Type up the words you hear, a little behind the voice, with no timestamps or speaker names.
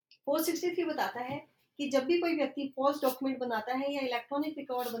463 बताता है कि जब भी कोई व्यक्ति फॉल्स डॉक्यूमेंट बनाता है या इलेक्ट्रॉनिक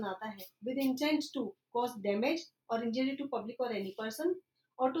रिकॉर्ड बनाता है with intent to cause damage और इंजरी टू पब्लिक और एनी पर्सन,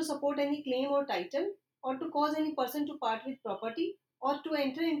 और टू सपोर्ट एनी क्लेम और टाइटल, और to cause any person two part with property, और to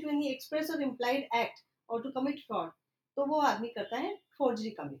enter into any express और इम्प्लाइड एक्ट, और टू कमिट फ्रॉड, तो वो आदमी करता है फोर्जरी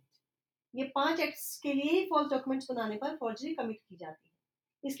कमिट। ये 5 एक्ट्स के लिए ही फॉल्स डॉक्यूमेंट्स बनाने पर फोर्जरी कमिट की जाती है।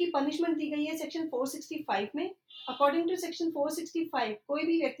 इसकी पनिशमेंट दी गई है सेक्शन 465 में। अकॉर्डिंग टू सेक्शन 465, कोई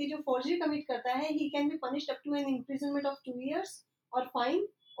भी व्यक्ति जो फोर्जरी कमिट करता है he can be punished up to an imprisonment of 2 years और फाइन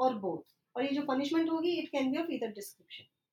और बोथ। और ये जो पनिशमेंट होगी it can be of either description.